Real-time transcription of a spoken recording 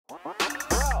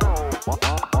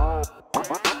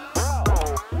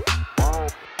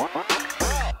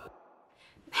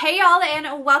Hey y'all,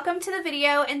 and welcome to the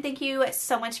video, and thank you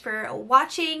so much for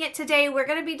watching. Today we're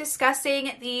going to be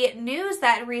discussing the news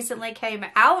that recently came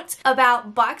out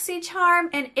about Boxycharm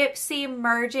and Ipsy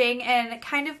merging and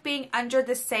kind of being under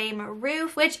the same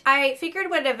roof, which I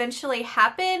figured would eventually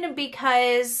happen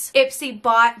because Ipsy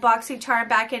bought Boxycharm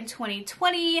back in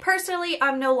 2020. Personally,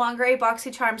 I'm no longer a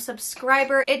Boxycharm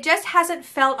subscriber. It just hasn't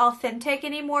felt authentic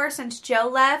anymore since Joe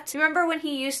left. Remember when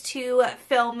he used to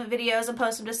film videos and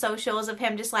post them to socials of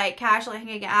him just like casually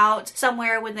hanging out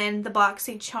somewhere within the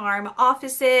Boxycharm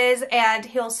offices, and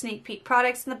he'll sneak peek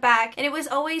products in the back, and it was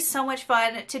always so much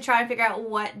fun to try and figure out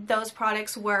what those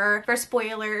products were for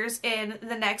spoilers in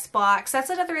the next box. That's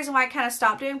another reason why I kind of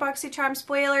stopped doing Boxycharm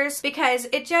spoilers, because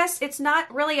it's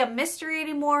not really a mystery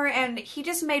anymore, and he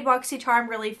just made Boxycharm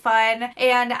really fun,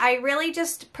 and I really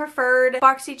just preferred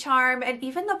Boxycharm and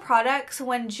even the products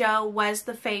when Joe was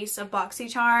the face of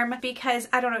Boxycharm, because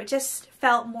I don't know, it just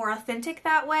felt more authentic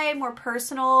that way, more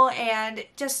personal, and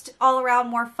just all around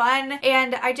more fun.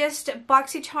 And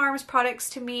Boxycharm's products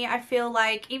to me, I feel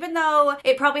like, even though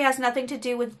it probably has nothing to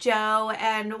do with Joe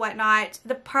and whatnot,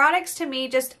 the products to me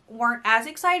just weren't as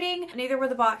exciting. Neither were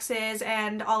the boxes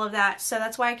and all of that. So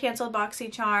that's why I canceled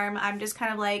Boxycharm. I'm just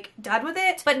kind of like done with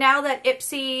it. But now that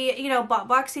Ipsy, you know, bought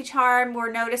Boxycharm,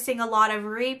 we're noticing a lot of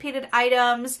repeated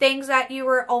items. Things that you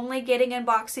were only getting in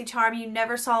Boxycharm you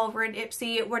never saw over in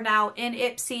Ipsy, we're now in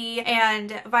Ipsy,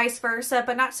 and vice versa,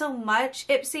 but not so much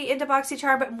Ipsy into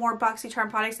Boxycharm, but more Boxycharm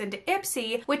products into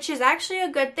Ipsy, which is actually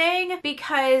a good thing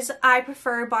because I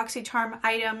prefer Boxycharm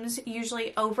items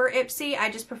usually over Ipsy. I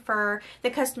just prefer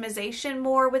the customization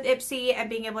more with Ipsy and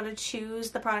being able to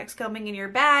choose the products coming in your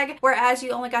bag, whereas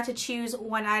you only got to choose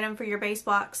one item for your base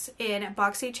box in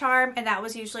Boxycharm, and that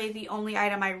was usually the only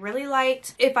item I really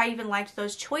liked, if I even liked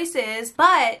those choices.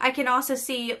 But I can also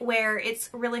see where it's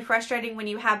really frustrating when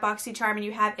you have Boxycharm and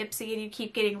you have Ipsy and you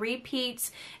keep getting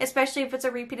repeats, especially if it's a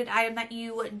repeated item that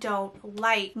you don't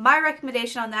like. My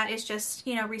recommendation on that is just,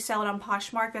 you know, resell it on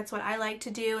Poshmark. That's what I like to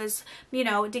do, is, you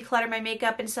know, declutter my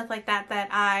makeup and stuff like that that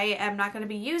I am not going to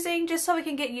be using, just so it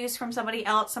can get used from somebody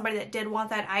else, somebody that did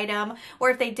want that item, or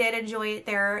if they did enjoy it,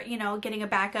 they're, you know, getting a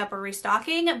backup or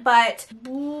restocking. But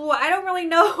I don't really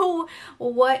know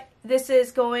what this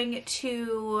is going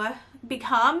to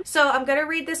become. So I'm going to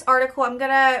read this article. I'm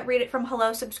going to read it from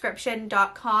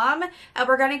hellosubscription.com, and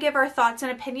we're going to give our thoughts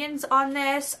and opinions on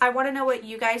this. I want to know what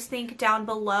you guys think down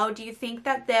below. Do you think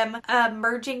that them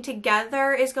merging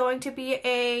together is going to be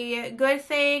a good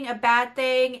thing, a bad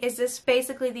thing? Is this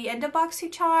basically the end of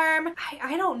Boxycharm?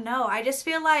 I don't know. I just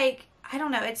feel like, I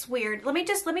don't know, it's weird. Let me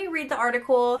read the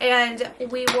article and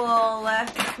we will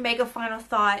make a final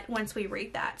thought once we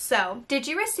read that. So, did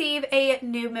you receive a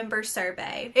new member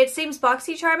survey? It seems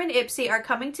Boxycharm and Ipsy are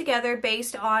coming together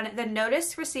based on the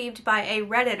notice received by a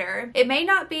Redditor. It may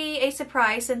not be a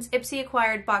surprise since Ipsy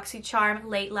acquired Boxycharm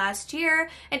late last year,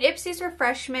 and Ipsy's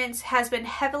refreshments has been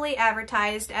heavily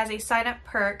advertised as a sign-up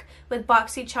perk with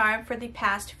Boxycharm for the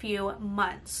past few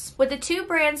months. With the two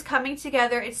brands coming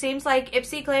together, it seems like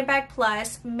Ipsy Glam Bag Plus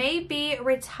may be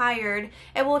retired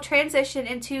and will transition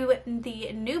into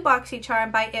the new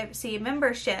Boxycharm by Ipsy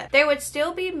membership. There would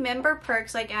still be member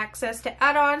perks like access to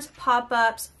add-ons,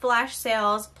 pop-ups, flash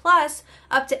sales, plus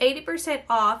up to 80%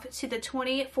 off to the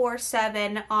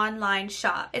 24/7 online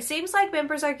shop. It seems like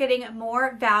members are getting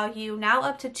more value, now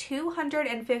up to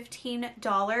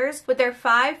 $215 with their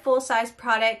 5 full-size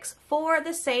products for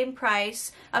the same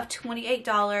price of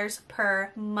 $28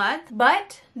 per month,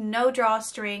 but no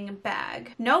drawstring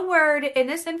bag. No word in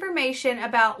this information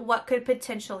about what could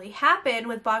potentially happen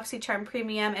with Boxycharm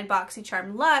Premium and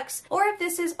Boxycharm Luxe, or if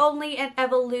this is only an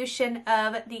evolution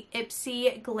of the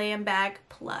Ipsy Glam Bag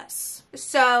Plus.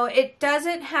 So it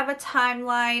doesn't have a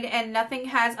timeline and nothing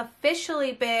has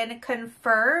officially been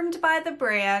confirmed by the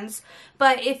brands,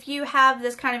 but if you have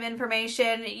this kind of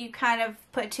information, you kind of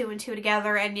put 2 and 2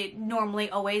 together, and it normally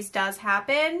always does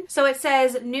happen. So it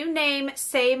says, new name,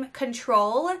 same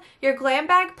control. Your Glam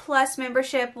Bag Plus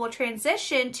membership will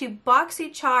transition to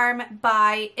Boxycharm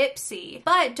by Ipsy.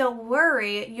 But don't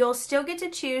worry, you'll still get to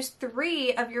choose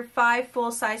 3 of your 5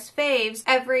 full-size faves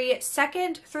every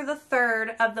 2nd through the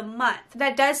 3rd of the month.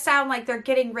 That does sound like they're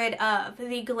getting rid of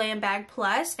the Glam Bag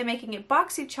Plus and making it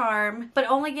Boxycharm, but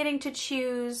only getting to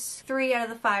choose 3 out of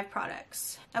the 5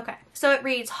 products. Okay, so it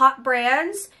reads, hot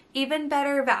brands, even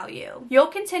better value. You'll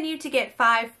continue to get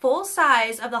 5 full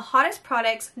size of the hottest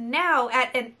products now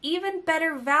at an even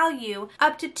better value,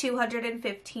 up to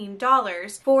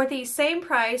 $215 for the same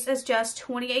price as just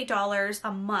 $28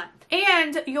 a month.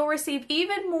 And you'll receive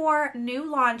even more new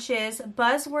launches,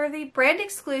 buzzworthy brand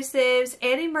exclusives,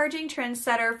 and emerging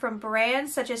trendsetter from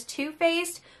brands such as Too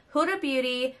Faced, Huda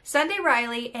Beauty, Sunday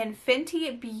Riley, and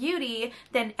Fenty Beauty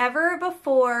than ever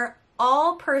before,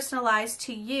 all personalized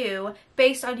to you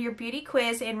based on your beauty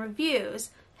quiz and reviews.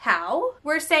 How?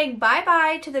 We're saying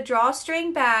bye-bye to the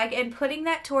drawstring bag and putting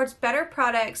that towards better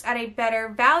products at a better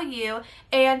value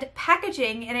and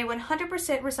packaging in a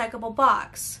 100% recyclable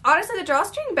box. Honestly, the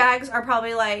drawstring bags are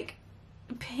probably like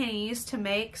pennies to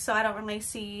make, so I don't really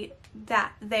see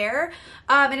that there.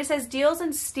 And it says deals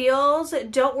and steals.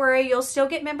 Don't worry, you'll still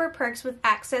get member perks with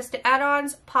access to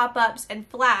add-ons, pop-ups, and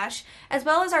flash, as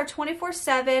well as our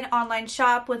 24/7 online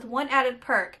shop with one added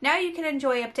perk. Now you can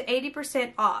enjoy up to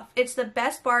 80% off. It's the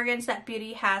best bargains that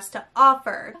beauty has to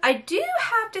offer. I do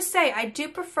have to say, I do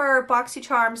prefer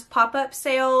Boxycharm's pop-up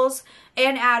sales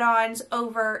and add-ons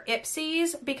over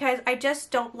Ipsy's because I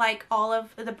just don't like all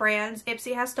of the brands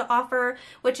Ipsy has to offer,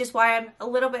 which is why I'm a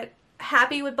little bit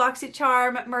happy with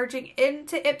Boxycharm merging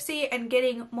into Ipsy and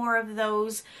getting more of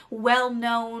those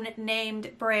well-known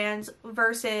named brands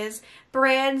versus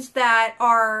brands that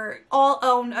are all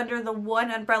owned under the one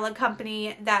umbrella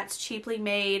company that's cheaply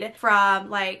made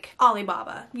from like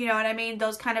Alibaba. You know what I mean?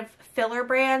 Those kind of filler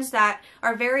brands that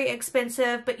are very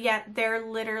expensive, but yet they're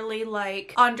literally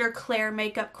like under Claire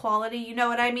makeup quality. You know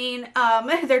what I mean?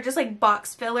 They're just like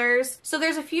box fillers. So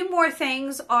there's a few more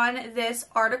things on this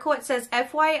article. It says,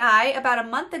 FYI, about a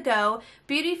month ago,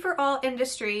 Beauty for All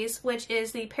Industries, which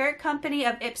is the parent company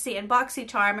of Ipsy and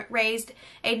Boxycharm, raised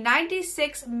a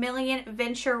 $96 million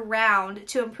venture round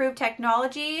to improve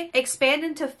technology, expand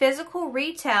into physical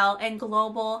retail and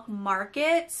global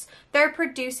markets. They're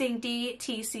producing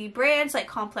DTC brands like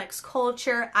Complex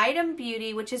Culture, Item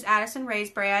Beauty, which is Addison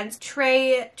Rae's brands,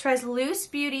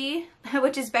 Tresleuce Beauty,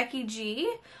 which is Becky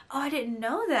G. Oh, I didn't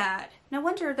know that. No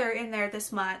wonder they're in there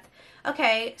this month.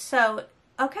 Okay, so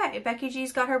okay, Becky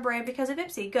G's got her brand because of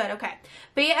Ipsy. Good, okay.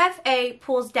 BFA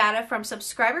pulls data from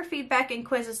subscriber feedback and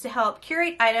quizzes to help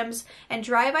curate items and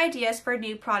drive ideas for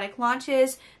new product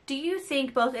launches. Do you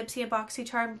think both Ipsy and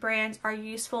Boxycharm brands are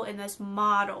useful in this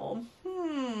model?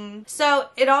 So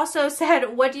it also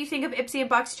said, what do you think of Ipsy and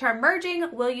Boxycharm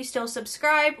merging? Will you still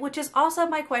subscribe? Which is also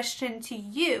my question to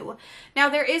you. Now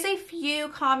there is a few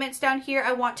comments down here.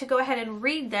 I want to go ahead and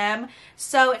read them.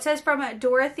 So it says from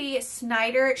Dorothy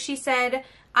Snyder. She said,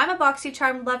 I'm a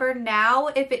Boxycharm lover now.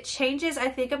 If it changes, I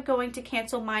think I'm going to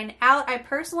cancel mine out. I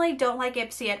personally don't like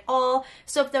Ipsy at all.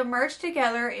 So if the merge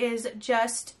together is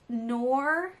just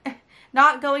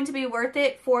not going to be worth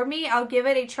it for me, I'll give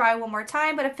it a try one more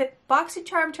time. But if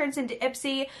Boxycharm turns into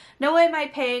Ipsy, no way am I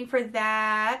paying for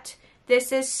that.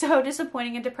 This is so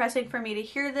disappointing and depressing for me to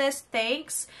hear this.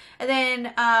 Thanks. And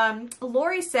then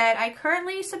Lori said, I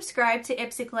currently subscribe to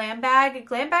Ipsy Glam Bag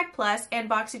Plus, and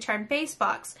Boxycharm Base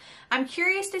Box. I'm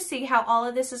curious to see how all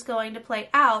of this is going to play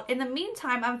out. In the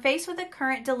meantime, I'm faced with the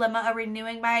current dilemma of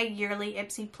renewing my yearly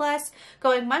Ipsy Plus,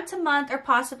 going month to month, or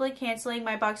possibly canceling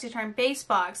my Boxycharm Base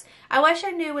Box. I wish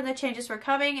I knew when the changes were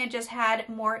coming and just had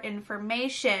more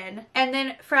information. And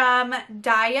then from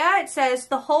Daya, it says,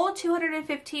 the whole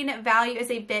 215 value is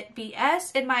a bit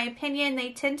BS. In my opinion,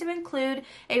 they tend to include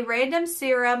a random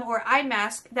serum or eye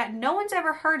mask that no one's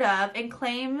ever heard of and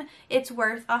claim it's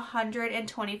worth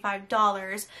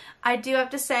 $125. I do have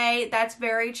to say that's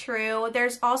very true.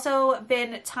 There's also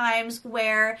been times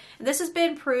where this has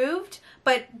been proved,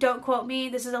 but don't quote me,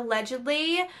 this is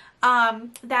allegedly,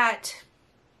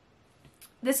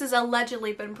 this has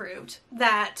allegedly been proved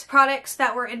that products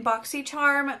that were in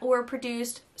Boxycharm were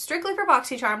produced strictly for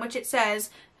Boxycharm, which it says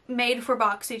made for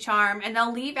Boxycharm, and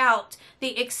they'll leave out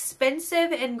the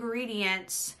expensive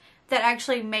ingredients that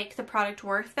actually make the product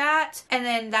worth that. And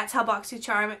then that's how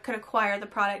Boxycharm could acquire the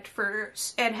product for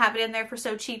and have it in there for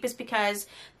so cheap, is because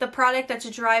the product that's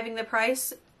driving the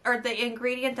price, or the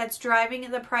ingredient that's driving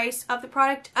the price of the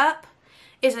product up,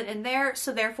 isn't in there,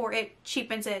 so therefore it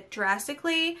cheapens it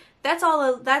drastically. That's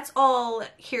all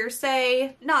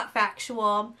hearsay, not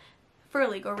factual, for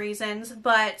legal reasons,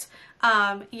 but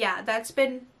yeah, that's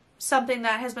been something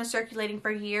that has been circulating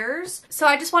for years. So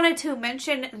I just wanted to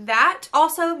mention that.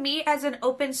 Also, me as an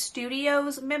Open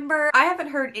Studios member, I haven't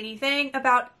heard anything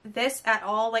about this at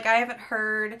all. Like, I haven't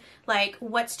heard like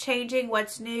what's changing,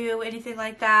 what's new, anything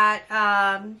like that.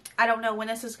 I don't know when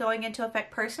this is going into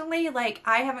effect personally. Like,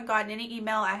 I haven't gotten any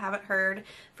email. I haven't heard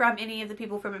from any of the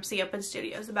people from Ipsy Open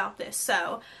Studios about this.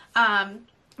 So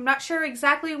I'm not sure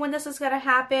exactly when this is going to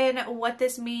happen, what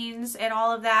this means, and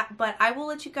all of that, but I will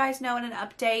let you guys know in an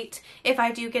update if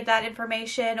I do get that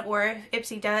information or if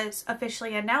Ipsy does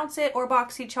officially announce it, or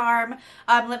Boxycharm.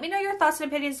 Let me know your thoughts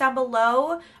and opinions down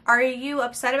below. Are you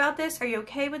upset about this? Are you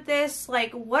okay with this?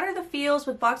 Like, what are the feels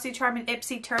with Boxycharm and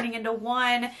Ipsy turning into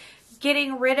one?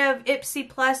 Getting rid of Ipsy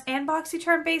Plus and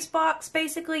Boxycharm base box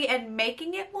basically and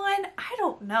making it one? I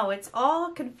don't know. It's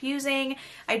all confusing.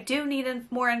 I do need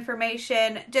more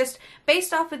information just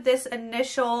based off of this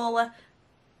initial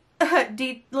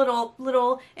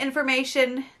little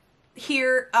information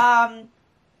here.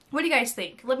 What do you guys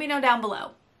think? Let me know down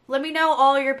below. Let me know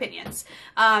all your opinions.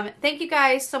 Thank you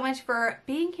guys so much for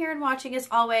being here and watching as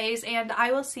always, and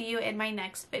I will see you in my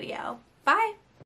next video. Bye!